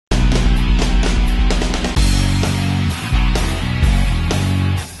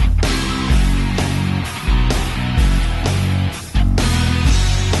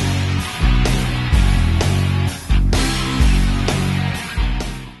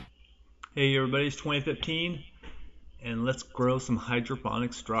Hey everybody, it's 2015 and let's grow some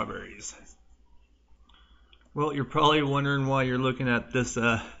hydroponic strawberries. Well, you're probably wondering why you're looking at this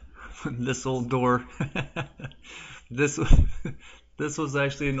this old door. this this was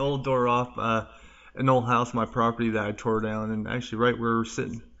actually an old door off an old house on my property that I tore down, and actually right where we're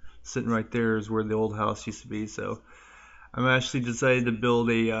sitting right there is where the old house used to be. So I'm actually decided to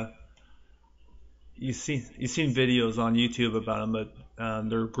build a you've seen videos on YouTube about them, but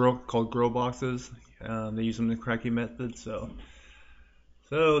they're called grow boxes. They use them in the cracky method. So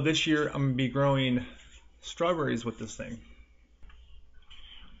this year I'm gonna be growing strawberries with this thing.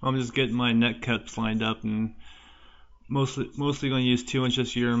 I'm just getting my net cups lined up, and mostly gonna use 2 inch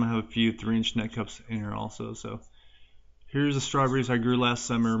this year. I'm gonna have a few 3 inch net cups in here also. So here's the strawberries I grew last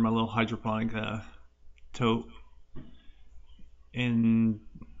summer, my little hydroponic tote, and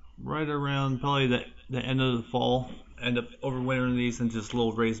right around probably the end of the fall, end up overwintering these in just a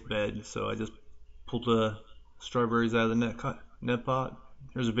little raised bed. So I just pulled the strawberries out of the net pot.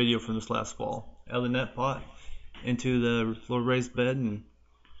 Here's a video from this last fall. Out of the net pot into the little raised bed and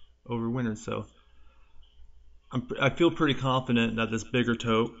overwintered. So I feel pretty confident that this bigger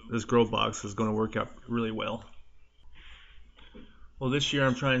tote, this grow box, is going to work out really well. Well, this year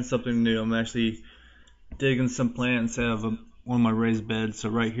I'm trying something new. I'm actually digging some plants out of one of my raised beds. So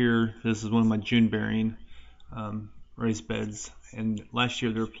right here, this is one of my June bearing raised beds, and last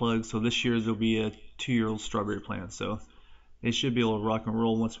year they were plugged, so this year there'll be a 2-year-old strawberry plant, so they should be able to rock and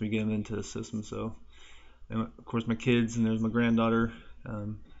roll once we get them into the system. So, and of course my kids, and there's my granddaughter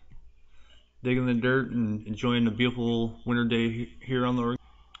digging the dirt and enjoying a beautiful winter day here on the Oregon.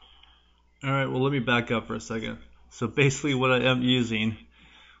 Alright, well, let me back up for a second. So basically what I am using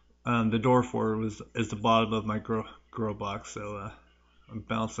the door for is the bottom of my grow box. So I'm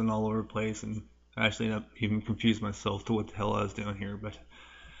bouncing all over the place, and I actually ended up even confused myself to what the hell I was doing here. But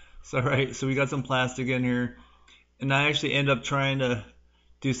it's alright. So we got some plastic in here, and I actually end up trying to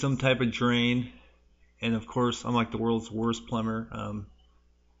do some type of drain, and of course I'm like the world's worst plumber,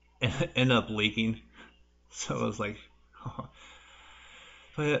 and end up leaking. So I was like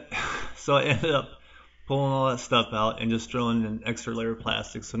so I ended up pulling all that stuff out and just throwing an extra layer of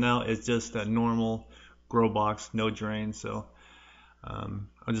plastic. So now it's just a normal grow box, no drain. So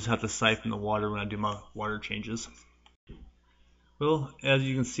I'll just have to siphon the water when I do my water changes. Well, as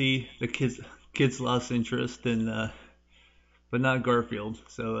you can see, the kids lost interest in, but not Garfield.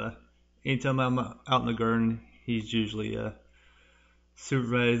 So anytime I'm out in the garden, he's usually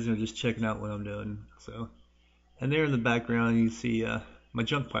supervising or just checking out what I'm doing. So, and there in the background you see my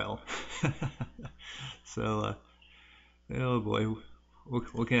junk pile. So, oh boy,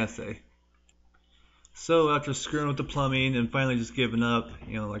 what can I say? So after screwing with the plumbing and finally just giving up,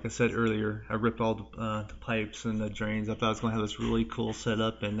 like I said earlier, I ripped all the pipes and the drains. I thought I was going to have this really cool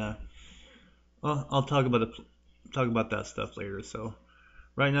setup, and well, I'll talk about that stuff later. So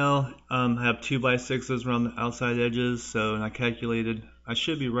right now I have 2x6s around the outside edges. So, and I calculated I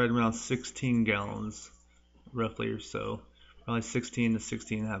should be right around 16 gallons roughly, or so, probably 16 to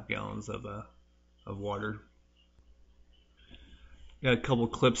 16.5 gallons of water. Got a couple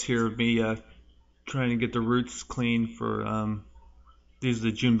clips here of me trying to get the roots clean for these are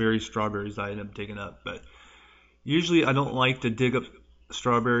the Juneberry strawberries I ended up digging up. But usually I don't like to dig up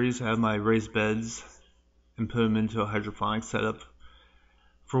strawberries out of my raised beds and put them into a hydroponic setup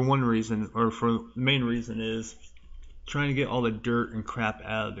for one reason, or for the main reason is trying to get all the dirt and crap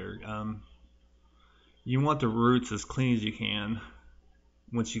out of there. You want the roots as clean as you can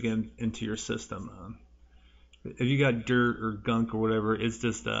once you get them into your system. If you got dirt or gunk or whatever, it's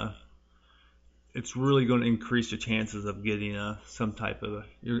just it's really going to increase your chances of getting some type of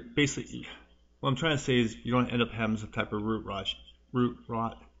you're basically, what I'm trying to say is you're going to end up having some type of root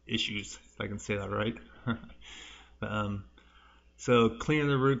rot issues, if I can say that right. But, so cleaner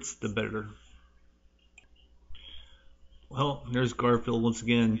the roots, the better. Well, there's Garfield once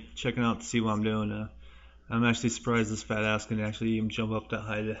again checking out to see what I'm doing. I'm actually surprised this fat ass can actually even jump up that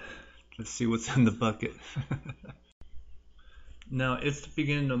high to see what's in the bucket. Now it's the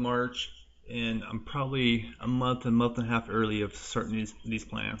beginning of March, and I'm probably a month and a half early of starting these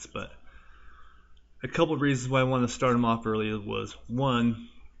plants. But a couple of reasons why I wanted to start them off early was, one,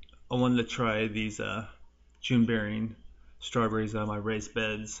 I wanted to try these June bearing strawberries out of my raised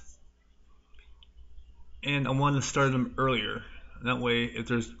beds, and I wanted to start them earlier. That way, if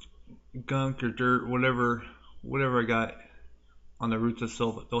there's gunk or dirt, whatever I got on the roots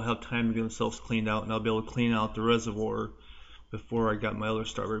itself, they'll have time to get themselves cleaned out, and I'll be able to clean out the reservoir before I got my other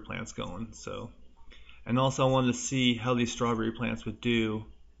strawberry plants going. So, and also I wanted to see how these strawberry plants would do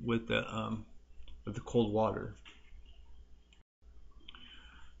with the cold water.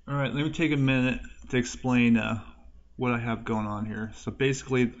 Alright, let me take a minute to explain what I have going on here. So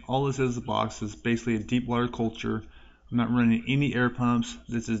basically, all this is a box is basically a deep water culture. I'm not running any air pumps.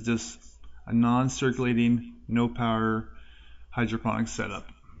 This is just a non-circulating, no power hydroponic setup.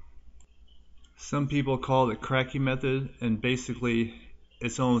 Some people call it the cracky method, and basically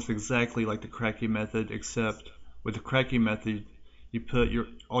it's almost exactly like the cracky method, except with the cracky method you put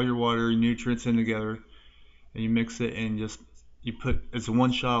all your water, nutrients in together, and you mix it, and it's a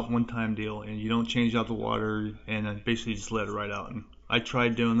one shot, one time deal, and you don't change out the water, and basically just let it right out. And I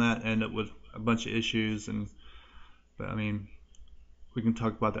tried doing that, ended up with a bunch of issues, but I mean, we can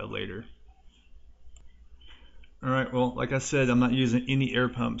talk about that later. Alright, well, like I said, I'm not using any air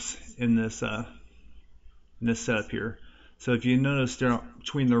pumps in this setup here. So if you notice there,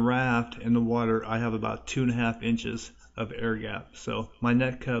 between the raft and the water, I have about 2.5 inches of air gap. So my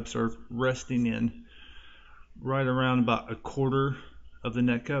net cups are resting in right around about 1/4 of the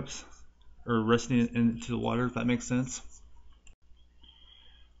net cups, or resting into the water, if that makes sense.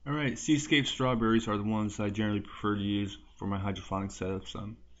 Alright, Seascape Strawberries are the ones I generally prefer to use for my hydroponic setups.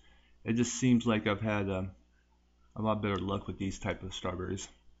 It just seems like I've had a lot better luck with these type of strawberries.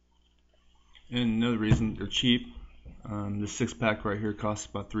 And another reason, they're cheap. The 6-pack right here costs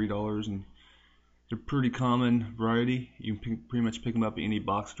about $3, and they're pretty common variety. You can pretty much pick them up at any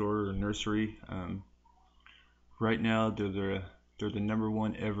box store or nursery. Right now, they're the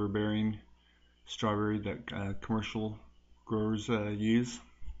 #1 ever bearing strawberry that commercial growers use,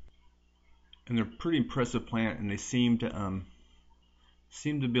 and they're a pretty impressive plant, and they seem to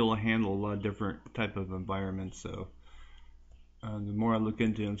be able to handle a lot of different type of environments. So the more I look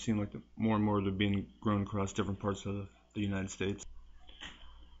into them, it seems like more and more they're being grown across different parts of the United States.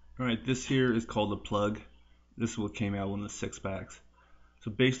 Alright, this here is called the plug. This is what came out in the 6-packs. So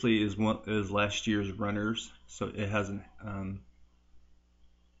basically is last year's runners, so it hasn't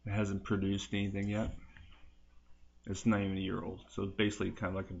produced anything yet. It's not even a year old, so it's basically kind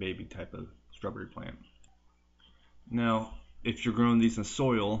of like a baby type of strawberry plant. Now, if you're growing these in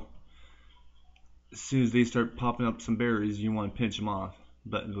soil, as soon as they start popping up some berries, you want to pinch them off.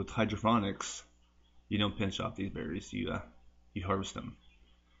 But with hydroponics, you don't pinch off these berries. You harvest them,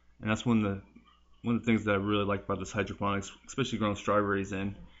 and that's one of the things that I really like about this hydroponics, especially growing strawberries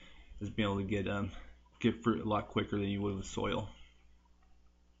in, is being able to get fruit a lot quicker than you would with soil.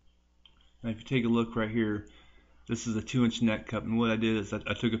 Now, if you take a look right here, this is a 2-inch net cup, and what I did is I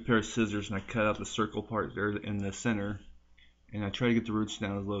took a pair of scissors and I cut out the circle part there in the center, and I try to get the roots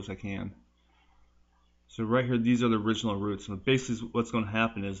down as low as I can. So right here, these are the original roots. And basically what's going to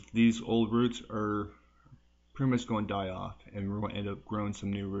happen is these old roots are pretty much going to die off, and we're going to end up growing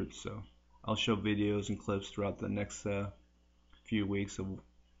some new roots. So I'll show videos and clips throughout the next few weeks of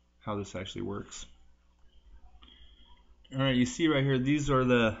how this actually works. Alright, you see right here, these are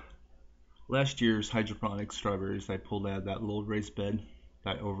the last year's hydroponic strawberries I pulled out of that little raised bed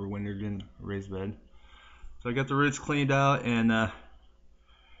that I overwintered in a raised bed. So I got the roots cleaned out, and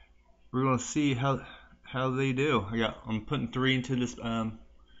we're going to see how they do. I'm putting 3 into this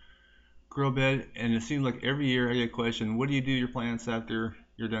grow bed, and it seems like every year I get a question, what do you do to your plants after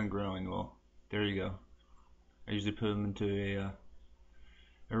you're done growing? Well, there you go. I usually put them into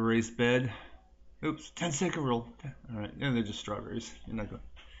a raised bed. Oops, 10-second rule. Alright, and they're just strawberries. You're not going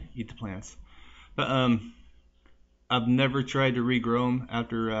to eat the plants. But I've never tried to regrow them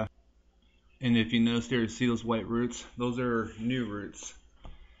after, and if you notice there, you see those white roots? Those are new roots.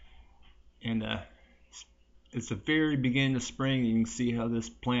 And it's the very beginning of spring. You can see how this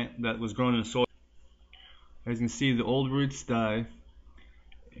plant that was grown in the soil, as you can see, the old roots die,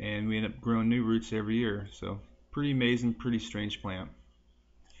 and we end up growing new roots every year. So pretty amazing, pretty strange plant.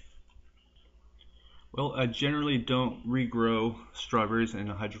 Well, I generally don't regrow strawberries in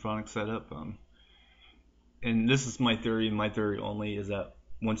a hydroponic setup, and this is my theory, and my theory only is that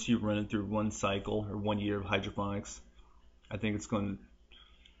once you run it through one cycle or 1 year of hydroponics, I think it's going to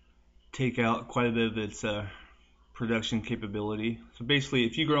take out quite a bit of its production capability. So basically,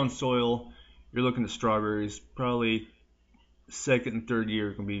 if you grow in soil, you're looking at strawberries, probably 2nd and 3rd year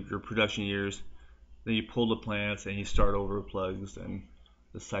are going to be your production years. Then you pull the plants and you start over with plugs, and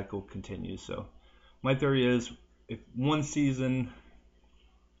the cycle continues. So my theory is, if one season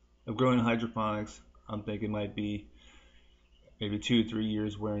of growing hydroponics, I'm thinking it might be maybe 2 or 3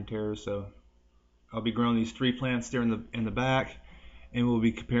 years wear and tear. So I'll be growing these 3 plants there in the back, and we'll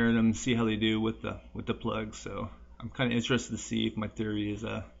be comparing them and see how they do with the plugs. So I'm kind of interested to see if my theory is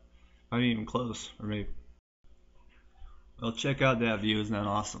not even close, or maybe. Well, check out that view, isn't that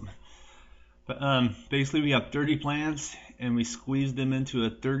awesome? But basically, we have 30 plants, and we squeezed them into a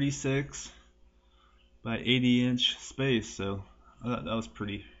 36 by 80 inch space. So I thought that was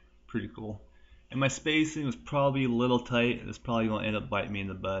pretty pretty cool. And my spacing was probably a little tight. It's probably going to end up biting me in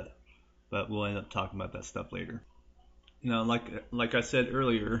the butt, but we'll end up talking about that stuff later. Now, like I said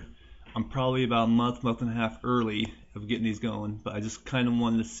earlier, I'm probably about a month and a half early of getting these going, but I just kind of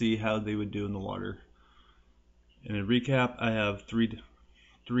wanted to see how they would do in the water. In a recap, I have three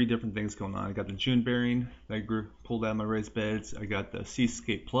different things going on. I got the June bearing that I pulled out of my raised beds. I got the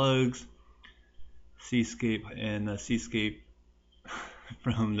Seascape plugs, Seascape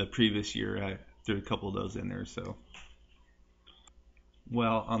from the previous year. I threw a couple of those in there. So,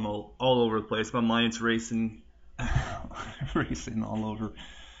 well, I'm all over the place. My mind's racing, racing all over.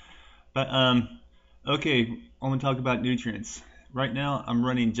 But okay, I'm gonna talk about nutrients. Right now, I'm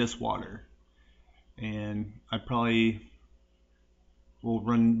running just water, and I probably will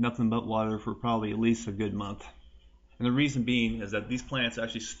run nothing but water for probably at least a good month. And the reason being is that these plants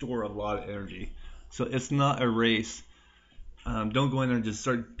actually store a lot of energy, so it's not a race. Don't go in there and just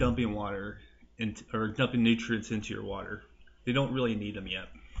start dumping water or dumping nutrients into your water. They don't really need them yet.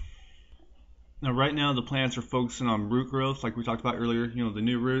 Now, right now, the plants are focusing on root growth, like we talked about earlier. You know, the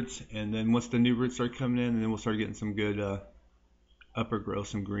new roots, and then once the new roots start coming in, and then we'll start getting some good upper growth,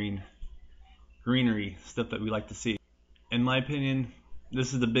 some greenery stuff that we like to see. In my opinion,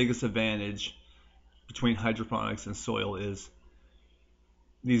 this is the biggest advantage between hydroponics and soil is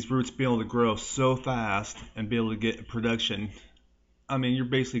these roots being able to grow so fast and be able to get a production. I mean, you're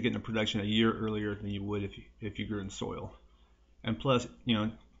basically getting a production a year earlier than you would if you grew in soil. And plus, you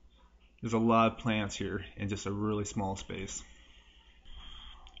know, there's a lot of plants here in just a really small space.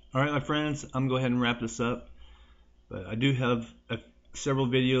 All right, my friends, I'm going to go ahead and wrap this up. But I do have several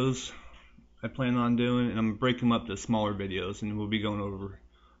videos I plan on doing, and I'm going to break them up to smaller videos, and we'll be going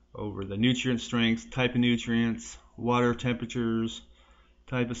over the nutrient strengths, type of nutrients, water temperatures,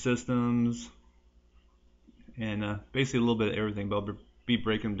 type of systems, and basically a little bit of everything, but I'll be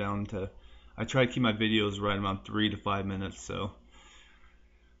breaking them down to, I try to keep my videos right around 3 to 5 minutes. So,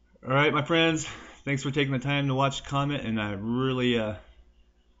 all right, my friends, thanks for taking the time to watch, comment, and I really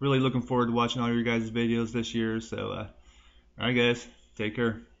looking forward to watching all your guys' videos this year. So, all right, guys, take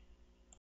care.